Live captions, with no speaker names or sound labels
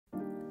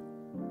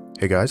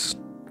Hey guys,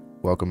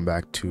 welcome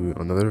back to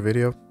another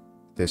video.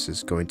 This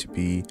is going to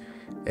be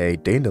a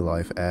day in the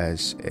life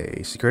as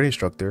a security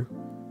instructor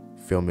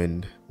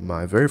filming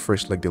my very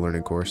first leg day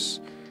learning course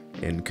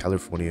in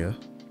California.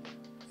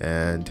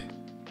 And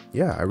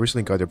yeah, I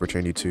recently got the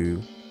opportunity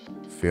to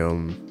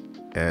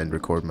film and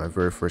record my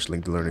very first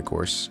leg day learning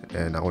course,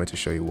 and I wanted to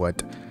show you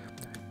what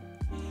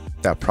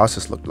that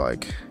process looked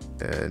like,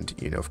 and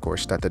of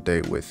course start the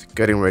day with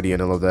getting ready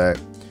and all of that.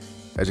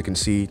 As you can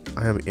see,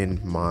 I am in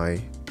my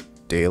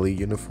daily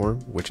uniform,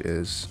 which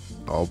is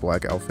all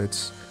black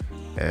outfits.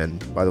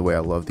 And by the way, I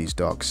love these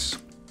docs.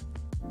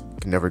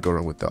 Can never go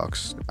wrong with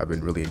docs. I've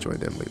been really enjoying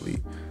them lately.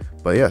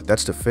 But yeah,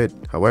 that's the fit.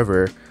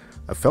 However,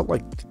 I felt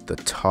like the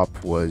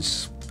top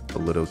was a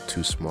little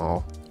too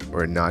small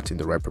or not in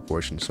the right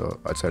proportion, so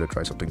I decided to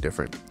try something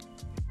different.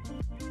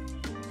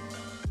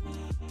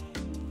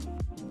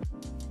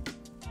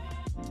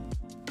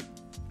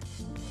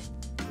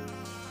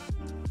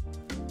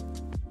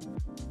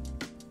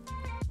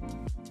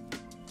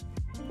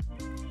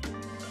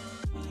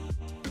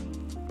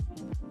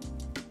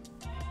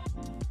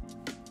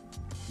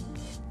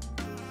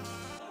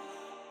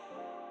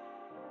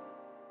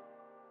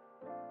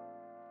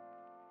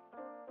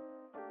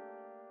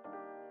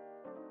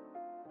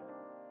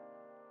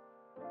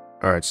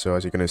 Alright, so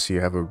as you're gonna see,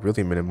 I have a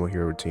really minimal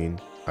hair routine.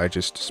 I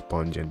just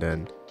sponge and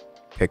then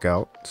pick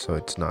out, so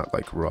it's not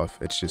like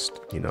rough. It's just,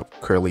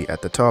 curly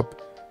at the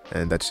top,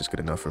 and that's just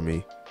good enough for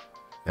me.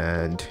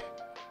 And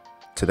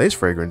today's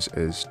fragrance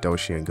is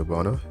Dolce &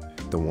 Gabbana,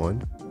 the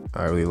one.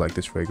 I really like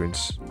this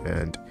fragrance,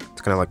 and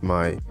it's kind of like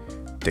my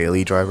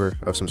daily driver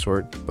of some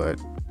sort, but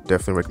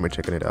definitely recommend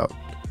checking it out.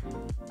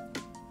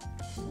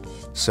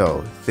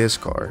 So this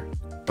car,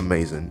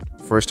 amazing.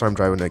 First time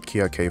driving a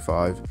Kia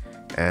K5,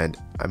 and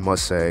I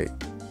must say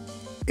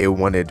it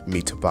wanted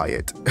me to buy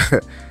it.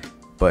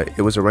 But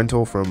it was a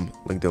rental from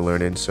LinkedIn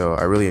Learning, so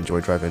I really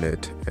enjoyed driving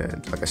it,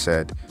 and like I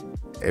said,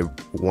 it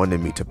wanted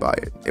me to buy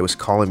it. It was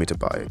calling me to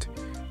buy it.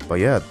 But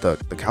yeah, the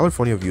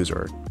California views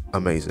are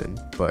amazing,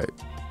 but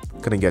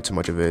couldn't get too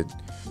much of it,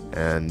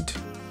 and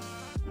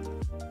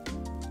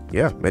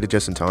yeah, made it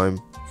just in time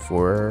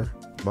for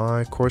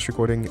my course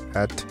recording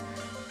at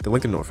the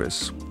LinkedIn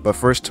office. But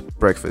first,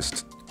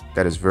 breakfast.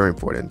 That is very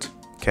important.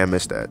 Can't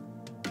miss that.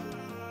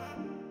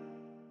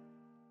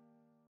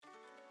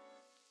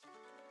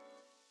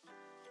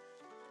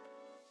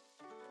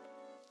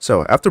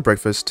 So after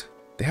breakfast,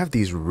 they have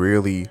these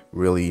really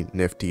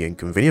nifty and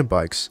convenient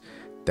bikes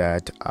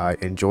that I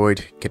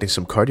enjoyed getting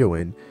some cardio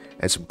in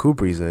and some cool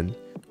breeze in,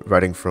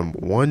 riding from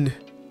one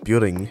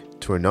building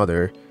to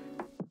another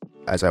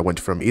as I went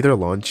from either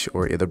lunch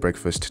or either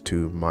breakfast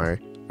to my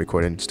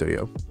recording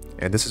studio.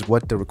 And this is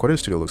what the recording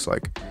studio looks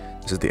like.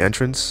 This is the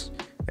entrance,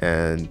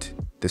 and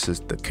this is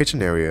the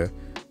kitchen area.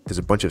 There's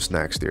a bunch of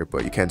snacks there,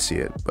 but you can't see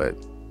it, but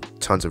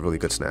tons of really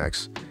good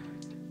snacks.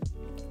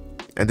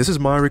 And this is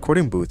my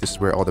recording booth. This is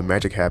where all the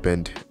magic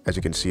happened. As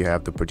you can see, I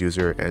have the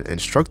producer and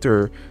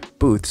instructor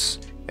booths,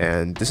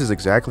 and this is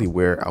exactly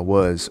where I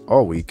was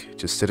all week,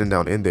 just sitting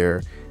down in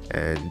there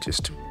and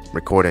just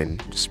recording,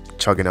 just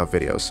chugging out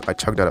videos. I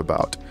chugged out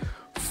about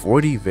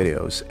 40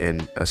 videos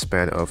in a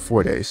span of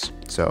 4 days,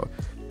 so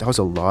that was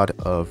a lot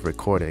of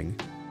recording.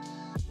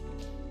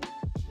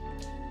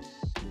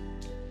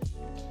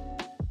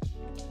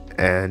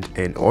 And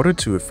in order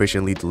to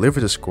efficiently deliver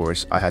this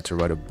course, I had to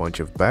write a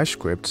bunch of bash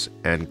scripts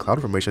and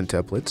CloudFormation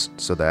templates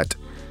so that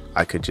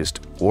I could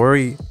just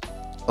worry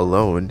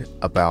alone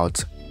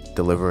about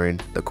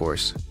delivering the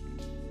course.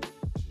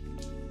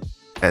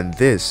 And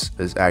this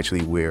is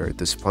actually where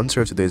the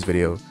sponsor of today's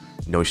video,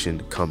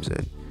 Notion, comes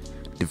in.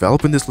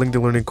 Developing this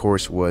LinkedIn Learning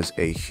course was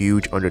a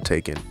huge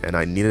undertaking, and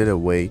I needed a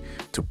way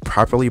to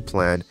properly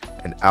plan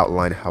and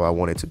outline how I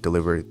wanted to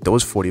deliver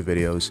those 40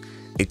 videos,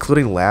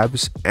 including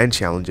labs and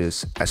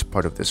challenges as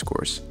part of this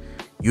course.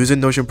 Using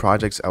Notion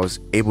projects, I was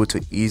able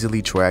to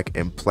easily track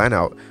and plan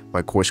out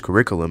my course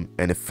curriculum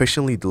and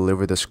efficiently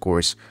deliver this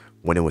course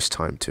when it was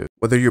time to.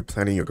 Whether you're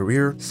planning your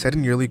career,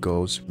 setting yearly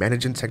goals,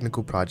 managing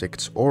technical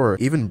projects, or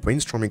even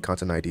brainstorming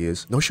content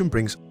ideas, Notion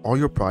brings all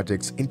your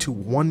projects into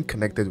one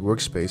connected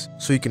workspace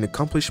so you can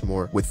accomplish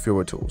more with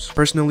fewer tools.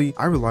 Personally,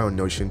 I rely on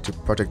Notion to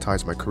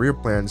projectize my career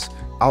plans,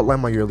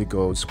 outline my yearly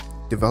goals,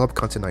 develop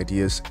content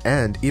ideas,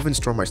 and even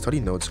store my study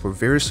notes for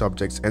various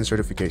subjects and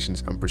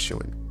certifications I'm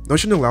pursuing.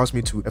 Notion allows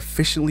me to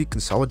efficiently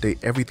consolidate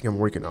everything I'm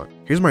working on.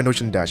 Here's my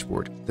Notion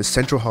dashboard, the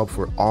central hub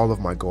for all of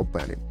my goal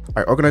planning.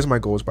 I organize my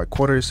goals by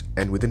quarters,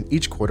 and within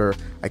each quarter,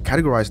 I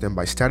categorize them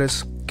by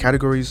status,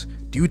 categories,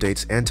 due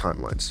dates, and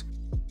timelines.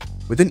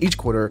 Within each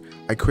quarter,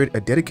 I create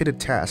a dedicated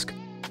task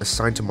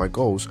assigned to my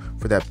goals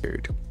for that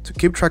period. To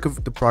keep track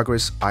of the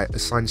progress, I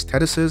assign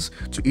statuses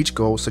to each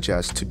goal, such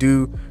as to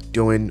do,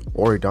 doing,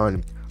 or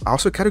done. I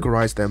also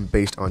categorize them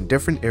based on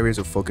different areas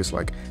of focus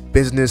like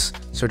business,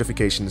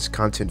 certifications,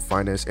 content,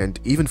 finance, and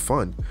even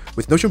fun.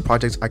 With Notion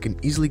projects, I can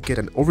easily get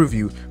an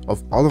overview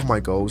of all of my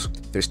goals,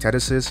 their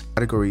statuses,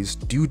 categories,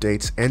 due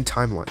dates, and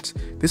timelines.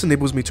 This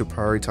enables me to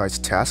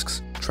prioritize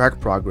tasks, track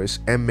progress,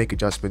 and make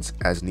adjustments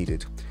as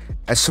needed.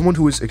 As someone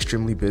who is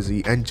extremely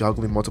busy and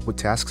juggling multiple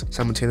tasks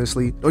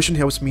simultaneously, Notion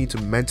helps me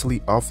to mentally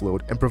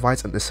offload and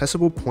provides an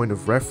accessible point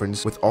of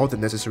reference with all the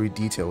necessary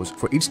details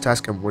for each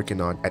task I'm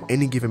working on at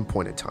any given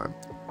point in time.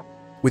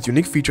 With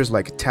unique features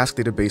like task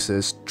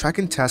databases,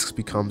 tracking tasks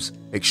becomes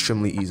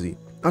extremely easy.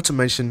 Not to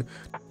mention,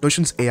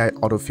 Notion's AI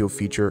autofill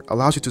feature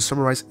allows you to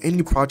summarize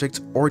any project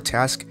or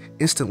task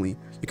instantly.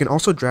 You can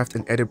also draft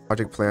and edit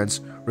project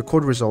plans,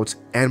 record results,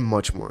 and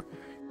much more.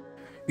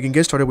 You can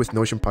get started with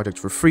Notion projects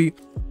for free,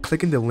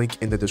 clicking the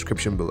link in the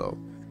description below.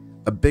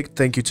 A big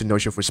thank you to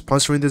Notion for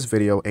sponsoring this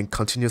video and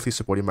continuously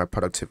supporting my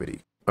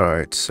productivity.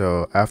 Alright,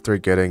 so after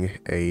getting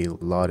a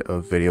lot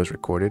of videos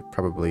recorded,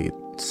 probably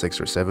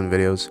 6 or 7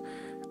 videos,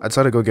 I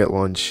decided to go get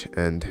lunch,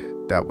 and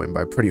that went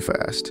by pretty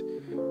fast.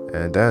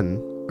 And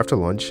then, after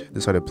lunch,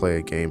 decided to play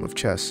a game of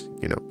chess,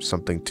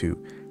 something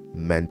to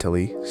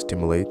mentally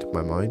stimulate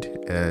my mind.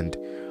 And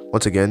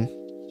once again,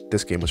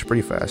 this game was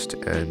pretty fast,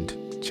 and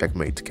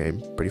checkmate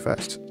came pretty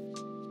fast.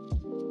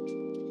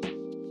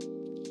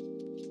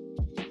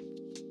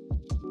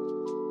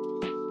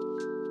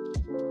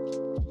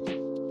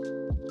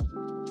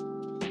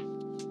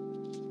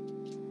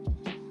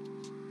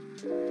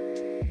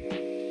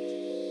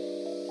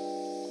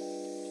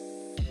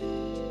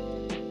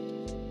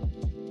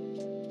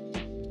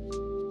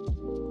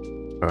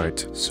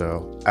 Alright,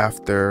 so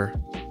after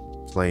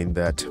playing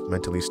that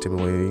mentally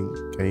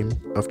stimulating game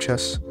of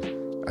chess,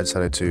 I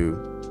decided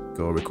to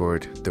go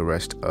record the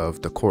rest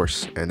of the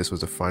course, and this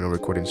was the final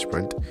recording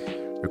sprint.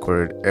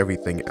 Recorded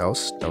everything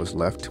else that was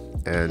left,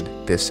 and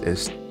this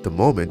is the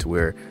moment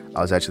where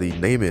I was actually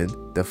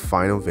naming the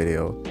final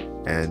video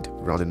and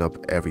rounding up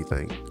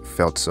everything.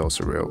 Felt so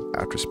surreal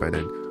after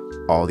spending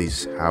all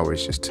these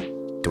hours just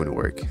doing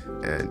work,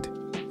 and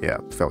yeah,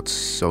 felt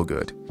so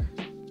good.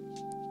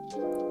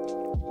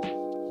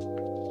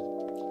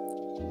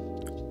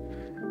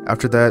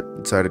 After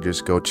that, decided to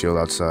just go chill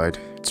outside.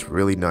 It's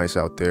really nice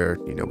out there,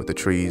 with the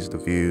trees, the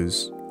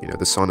views,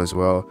 the sun as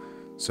well.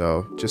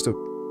 So just a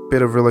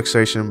bit of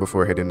relaxation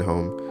before heading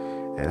home.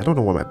 And I don't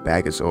know why my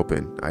bag is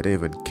open. I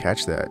didn't even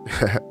catch that.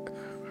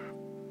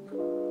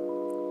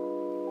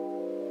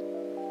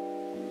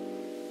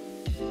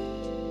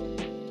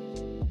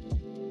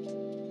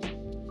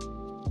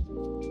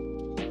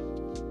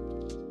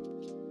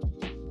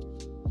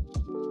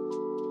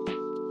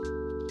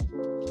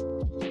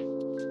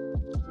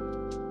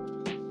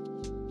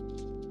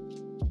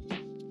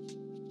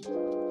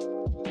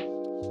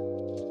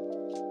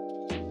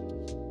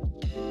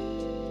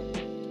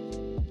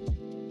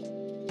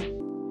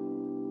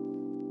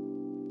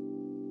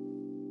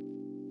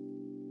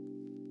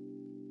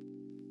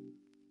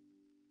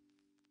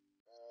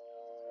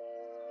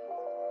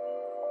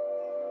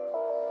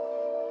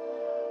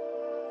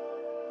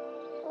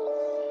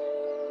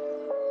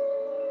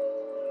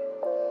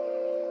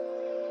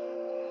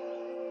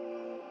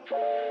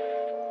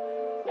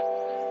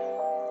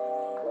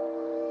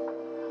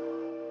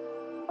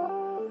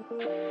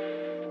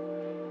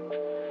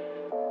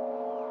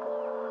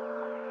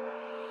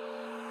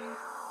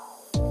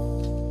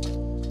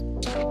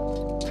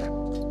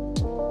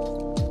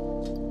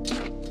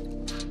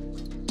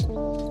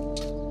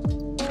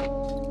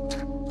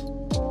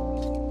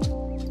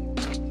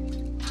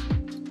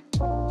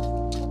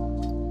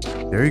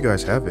 There you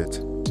guys have it.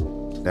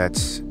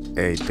 That's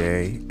a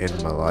day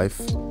in my life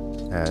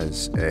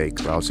as a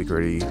cloud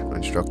security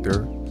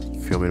instructor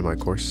filming my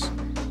course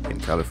in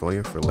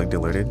California for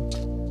LinkedIn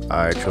Learning.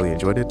 I truly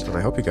enjoyed it, and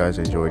I hope you guys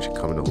enjoyed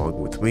coming along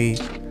with me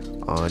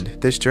on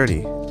this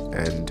journey.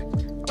 And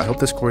I hope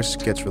this course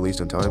gets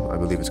released on time. I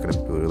believe it's going to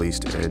be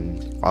released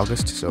in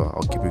August, so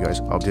I'll keep you guys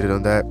updated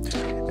on that.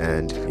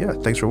 And yeah,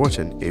 thanks for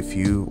watching. If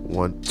you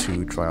want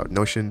to try out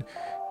Notion,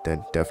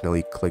 then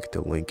definitely click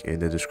the link in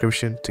the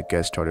description to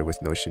get started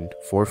with Notion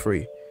for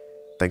free.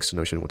 Thanks to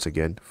Notion once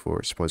again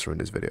for sponsoring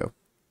this video.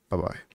 Bye-bye.